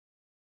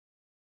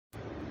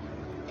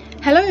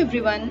Hello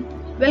everyone,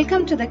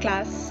 welcome to the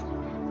class.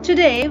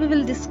 Today we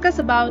will discuss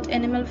about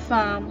Animal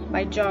Farm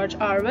by George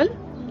Orwell.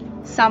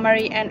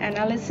 Summary and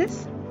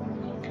analysis.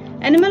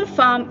 Animal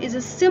Farm is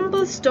a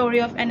simple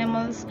story of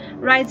animals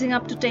rising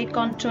up to take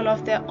control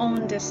of their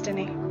own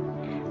destiny.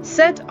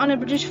 Set on a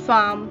British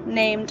farm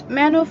named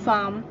Manor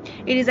Farm,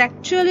 it is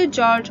actually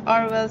George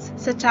Orwell's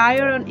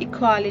satire on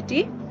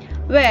equality,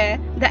 where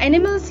the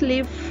animals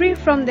live free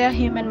from their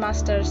human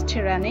master's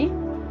tyranny.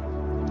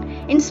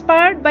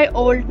 Inspired by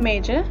Old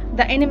Major,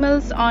 the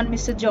animals on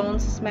Mr.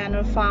 Jones's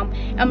Manor Farm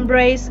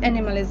embrace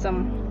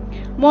animalism.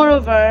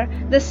 Moreover,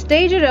 they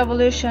stage a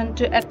revolution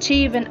to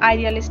achieve an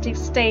idealistic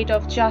state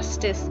of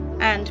justice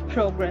and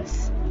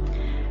progress.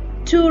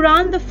 To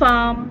run the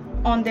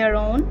farm on their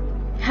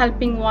own,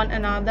 helping one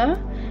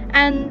another,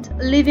 and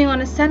living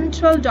on a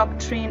central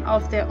doctrine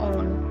of their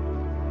own.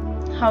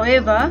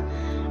 However,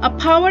 a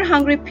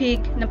power-hungry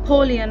pig,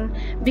 Napoleon,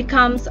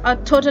 becomes a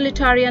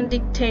totalitarian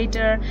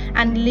dictator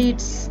and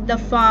leads the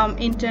farm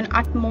into an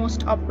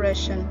utmost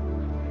oppression,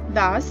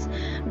 thus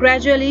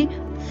gradually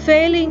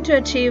failing to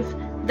achieve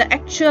the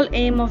actual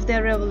aim of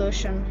their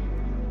revolution.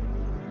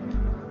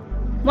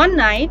 One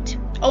night,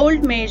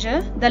 Old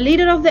Major, the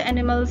leader of the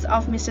animals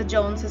of Mr.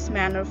 Jones's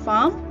Manor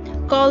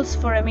Farm, calls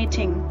for a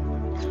meeting.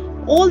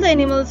 All the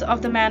animals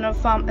of the Manor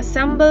Farm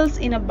assembles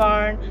in a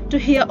barn to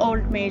hear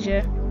Old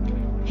Major.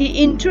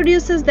 He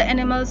introduces the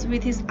animals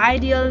with his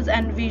ideals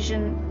and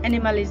vision,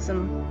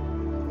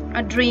 animalism,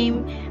 a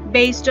dream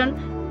based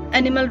on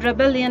animal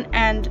rebellion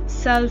and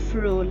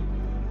self-rule.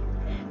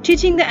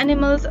 Teaching the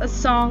animals a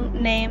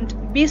song named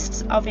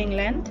Beasts of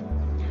England,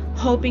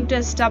 hoping to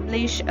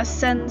establish a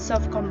sense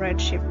of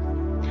comradeship.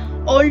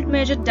 Old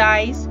Major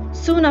dies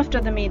soon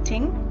after the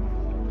meeting,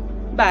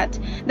 but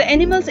the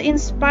animals,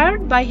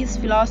 inspired by his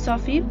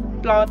philosophy,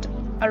 plot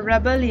a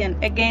rebellion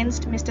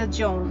against Mr.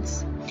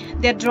 Jones,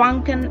 their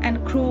drunken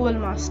and cruel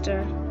master,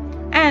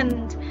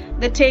 and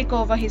they take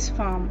over his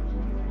farm.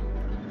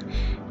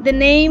 They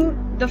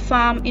name the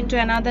farm into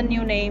another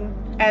new name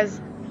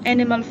as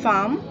Animal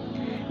Farm.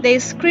 They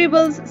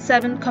scribble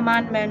 7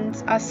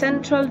 commandments, a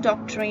central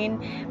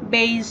doctrine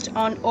based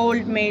on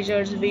Old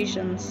Major's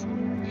visions.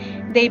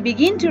 They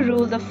begin to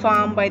rule the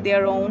farm by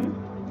their own,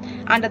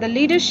 under the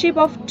leadership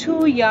of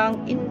 2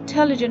 young,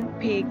 intelligent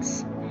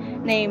pigs,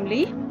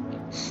 namely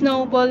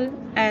Snowball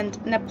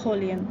and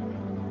Napoleon.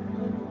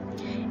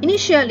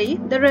 Initially,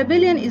 the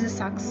rebellion is a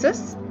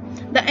success.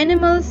 The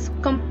animals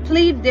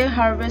complete their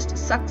harvest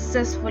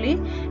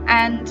successfully,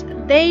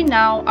 and they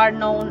now are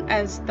known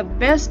as the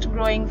best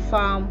growing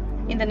farm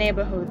in the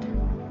neighborhood.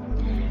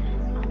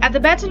 At the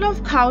Battle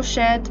of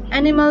Cowshed,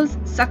 animals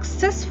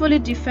successfully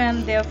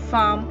defend their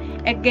farm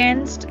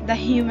against the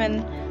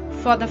human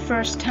for the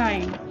first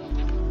time.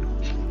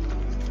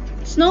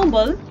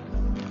 Snowball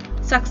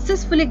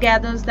successfully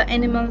gathers the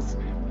animals,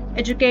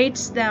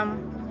 educates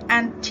them,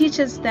 and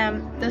teaches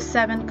them the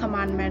 7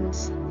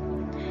 commandments.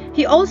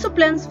 He also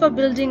plans for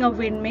building a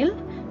windmill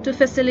to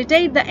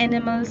facilitate the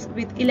animals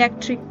with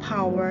electric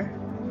power.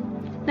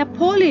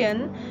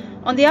 Napoleon,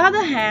 on the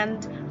other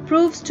hand,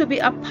 proves to be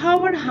a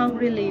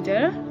power-hungry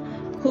leader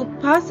who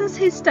passes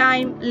his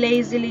time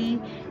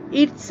lazily,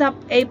 eats up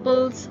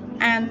apples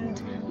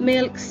and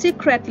milk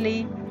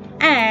secretly,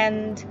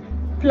 and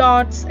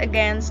plots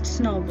against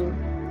Snowball.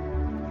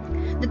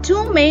 The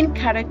 2 main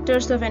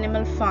characters of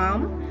Animal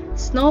Farm,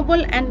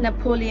 Snowball and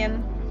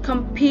Napoleon,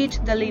 compete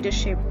the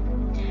leadership.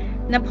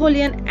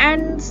 Napoleon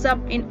ends up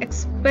in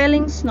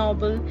expelling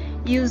Snowball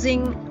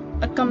using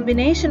a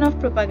combination of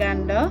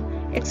propaganda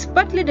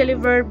expertly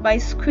delivered by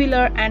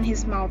Squealer and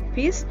his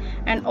mouthpiece,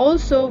 and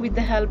also with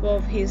the help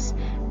of his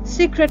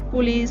secret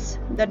police,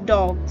 the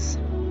dogs.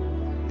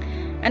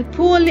 And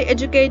poorly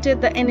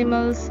educated the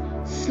animals,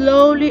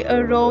 slowly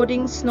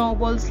eroding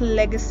Snowball's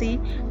legacy,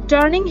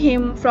 turning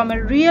him from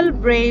a real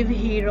brave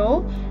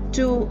hero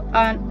to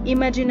an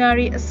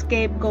imaginary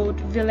scapegoat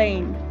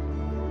villain.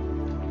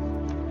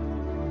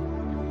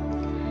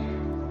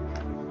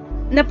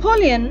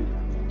 Napoleon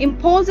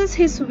imposes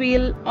his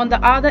will on the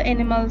other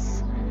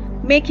animals,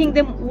 making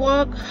them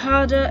work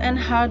harder and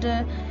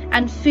harder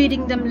and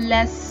feeding them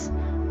less,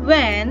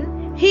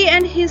 when he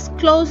and his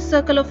close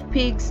circle of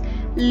pigs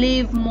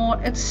live more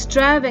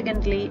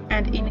extravagantly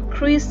and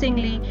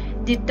increasingly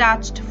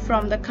detached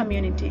from the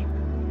community.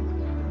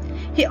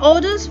 He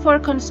orders for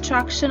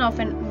construction of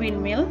a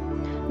windmill,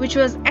 which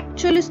was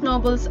actually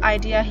Snowball's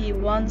idea he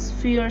once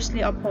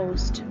fiercely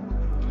opposed.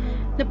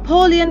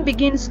 Napoleon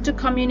begins to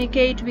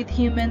communicate with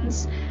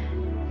humans,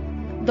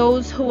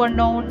 those who are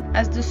known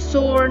as the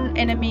sworn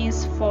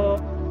enemies for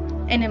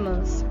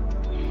animals.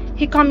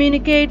 He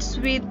communicates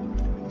with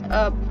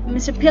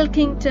Mr.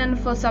 Pilkington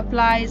for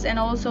supplies, and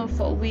also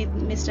with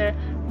Mr.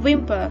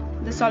 Whymper,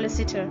 the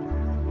solicitor.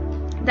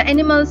 The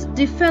animals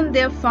defend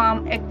their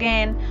farm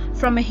again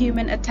from a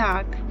human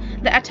attack.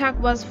 The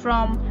attack was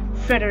from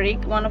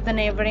Frederick, one of the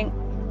neighboring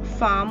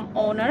farm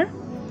owner,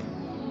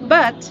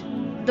 but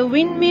the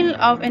windmill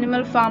of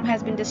Animal Farm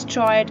has been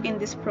destroyed in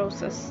this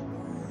process.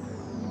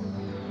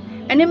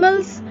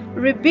 Animals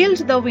rebuild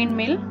the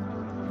windmill.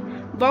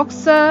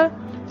 Boxer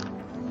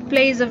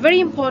plays a very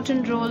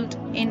important role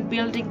in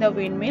building the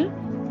windmill.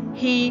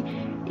 He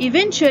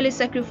eventually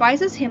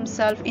sacrifices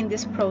himself in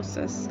this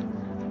process.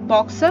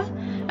 Boxer,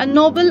 a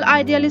noble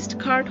idealist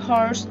cart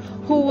horse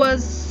who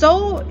was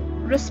so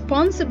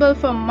responsible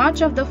for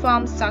much of the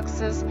farm's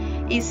success,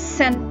 is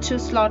sent to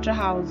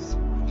slaughterhouse,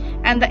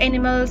 and the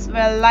animals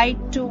were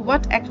lied to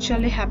what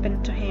actually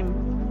happened to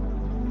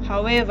him.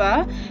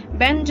 However,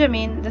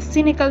 Benjamin, the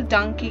cynical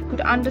donkey,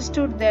 could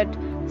understood that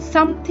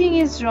something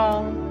is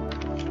wrong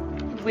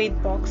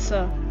with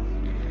Boxer.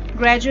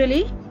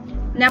 Gradually,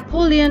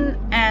 Napoleon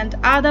and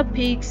other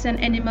pigs and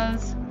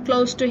animals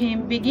close to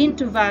him begin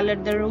to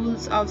violate the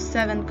rules of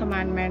 7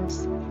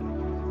 commandments.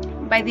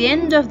 By the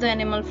end of the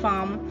Animal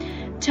Farm,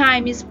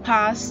 time is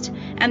past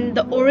and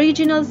the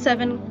original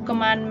 7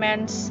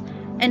 commandments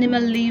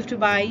animal lived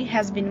by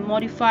has been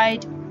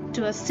modified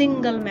to a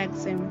single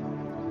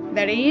maxim.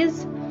 That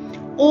is,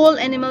 all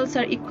animals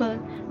are equal,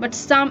 but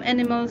some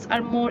animals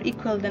are more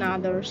equal than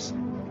others.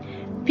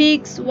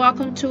 Pigs walk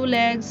on 2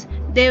 legs,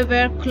 they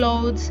wear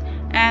clothes,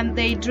 and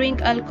they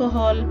drink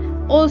alcohol.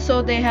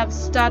 Also, they have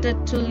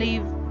started to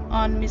live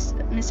on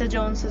Mr.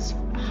 Jones's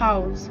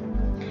house,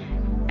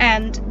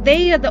 and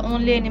they are the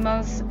only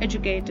animals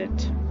educated.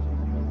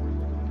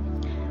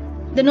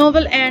 The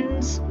novel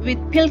ends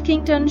with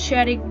Pilkington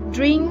sharing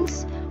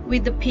drinks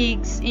with the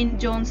pigs in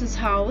Jones's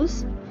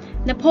house.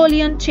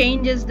 Napoleon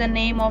changes the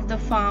name of the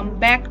farm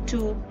back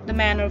to the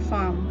Manor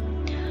Farm.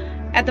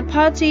 At the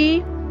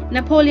party,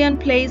 Napoleon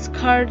plays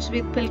cards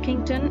with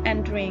Pilkington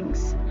and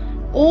drinks.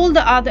 All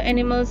the other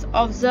animals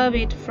observe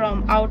it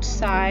from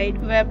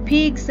outside, where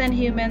pigs and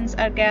humans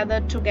are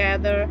gathered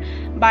together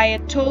by a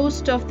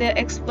toast of their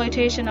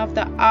exploitation of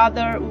the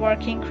other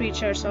working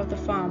creatures of the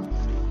farm.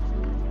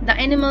 The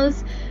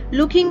animals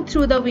looking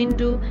through the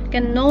window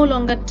can no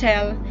longer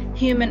tell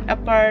human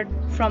apart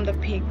from the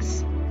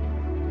pigs.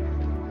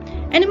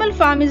 Animal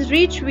Farm is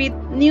rich with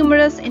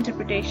numerous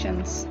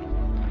interpretations.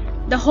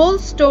 The whole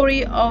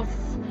story of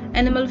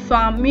Animal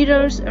Farm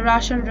mirrors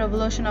Russian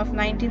Revolution of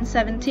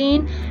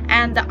 1917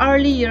 and the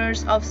early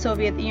years of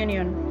Soviet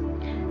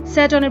Union.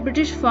 Set on a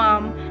British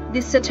farm,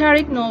 this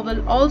satiric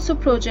novel also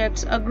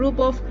projects a group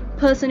of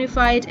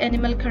personified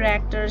animal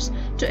characters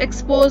to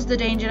expose the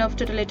danger of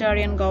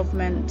totalitarian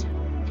government.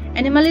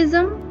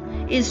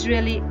 Animalism is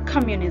really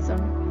communism.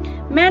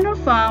 Manor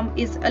Farm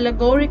is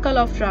allegorical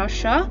of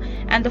Russia,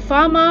 and the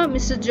farmer,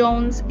 Mr.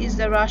 Jones, is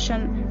the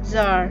Russian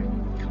Tsar.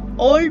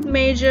 Old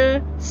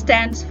Major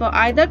stands for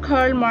either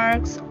Karl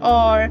Marx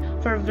or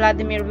for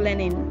Vladimir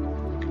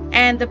Lenin,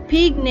 and the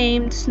pig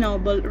named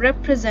Snowball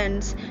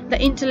represents the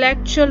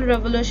intellectual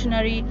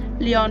revolutionary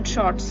Leon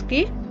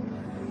Trotsky.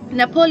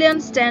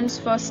 Napoleon stands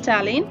for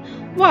Stalin,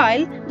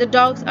 while the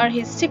dogs are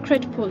his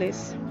secret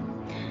police.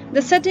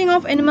 The setting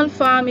of Animal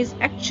Farm is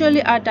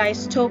actually a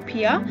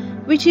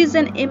dystopia, which is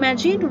an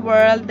imagined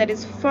world that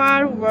is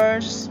far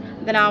worse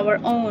than our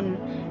own,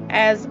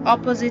 as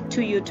opposite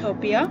to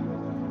utopia.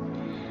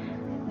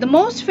 The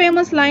most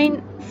famous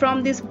line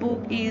from this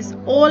book is,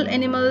 "All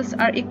animals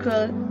are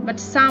equal, but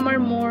some are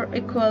more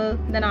equal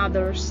than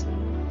others."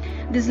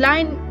 This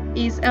line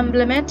is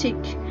emblematic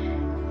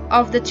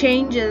of the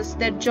changes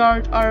that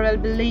George Orwell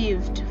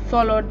believed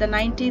followed the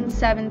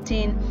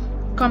 1917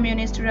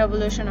 communist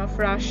revolution of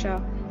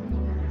Russia.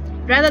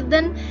 Rather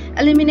than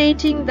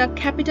eliminating the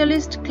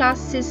capitalist class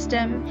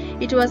system,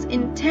 it was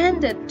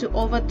intended to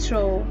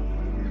overthrow.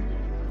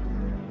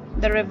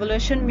 The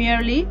revolution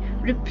merely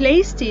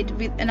replaced it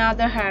with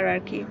another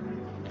hierarchy.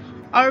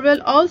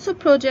 Orwell also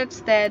projects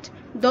that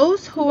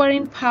those who are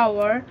in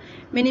power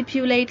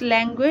manipulate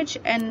language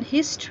and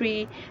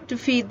history to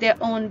feed their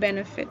own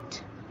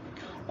benefit.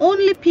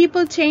 Only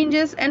people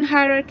changes and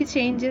hierarchy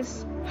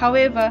changes.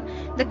 However,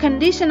 the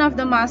condition of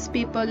the mass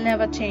people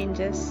never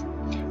changes.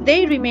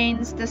 They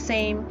remains the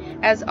same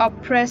as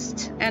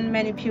oppressed and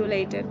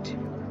manipulated.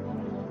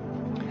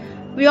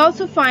 We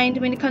also find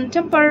many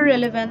contemporary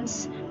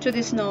relevance to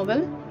this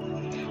novel.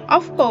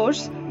 Of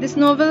course, this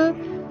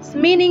novel's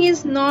meaning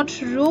is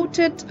not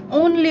rooted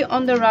only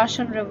on the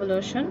Russian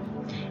Revolution.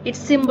 It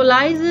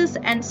symbolizes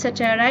and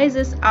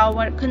satirizes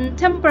our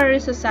contemporary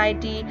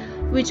society,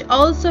 which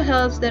also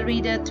helps the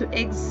reader to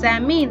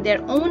examine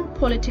their own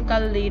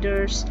political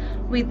leaders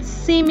with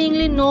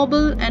seemingly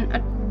noble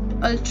and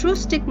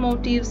altruistic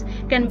motives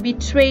can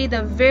betray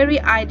the very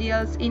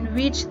ideals in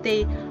which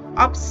they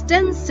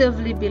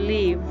ostensibly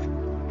believe,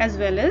 as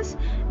well as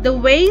the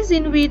ways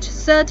in which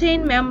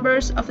certain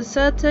members of a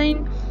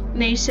certain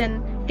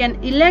nation can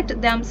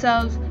elect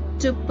themselves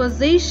to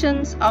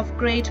positions of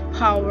great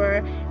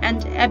power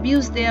and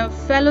abuse their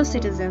fellow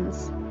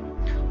citizens,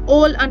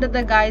 all under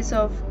the guise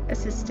of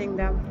assisting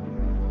them.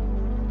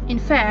 In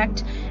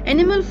fact,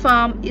 Animal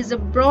Farm is a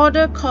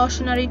broader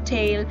cautionary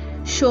tale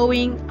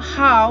showing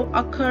how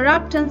a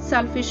corrupt and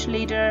selfish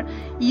leader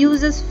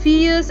uses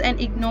fears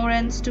and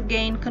ignorance to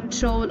gain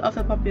control of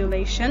a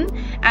population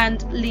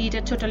and lead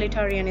a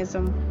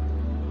totalitarianism.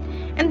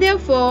 And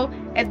therefore,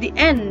 at the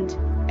end,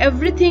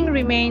 everything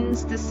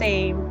remains the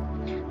same.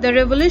 The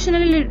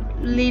revolutionary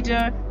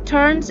leader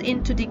turns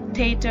into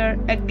dictator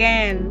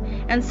again,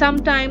 and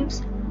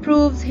sometimes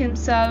proves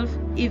himself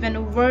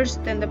even worse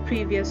than the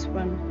previous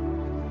one.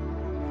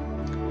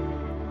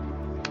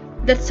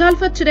 That's all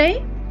for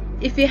today.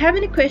 If you have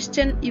any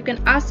question, you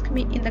can ask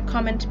me in the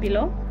comment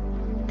below.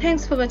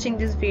 Thanks for watching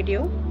this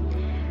video.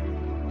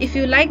 If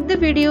you liked the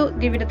video,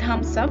 give it a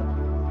thumbs up,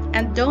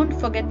 and don't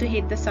forget to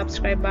hit the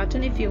subscribe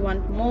button if you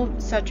want more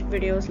such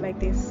videos like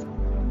this.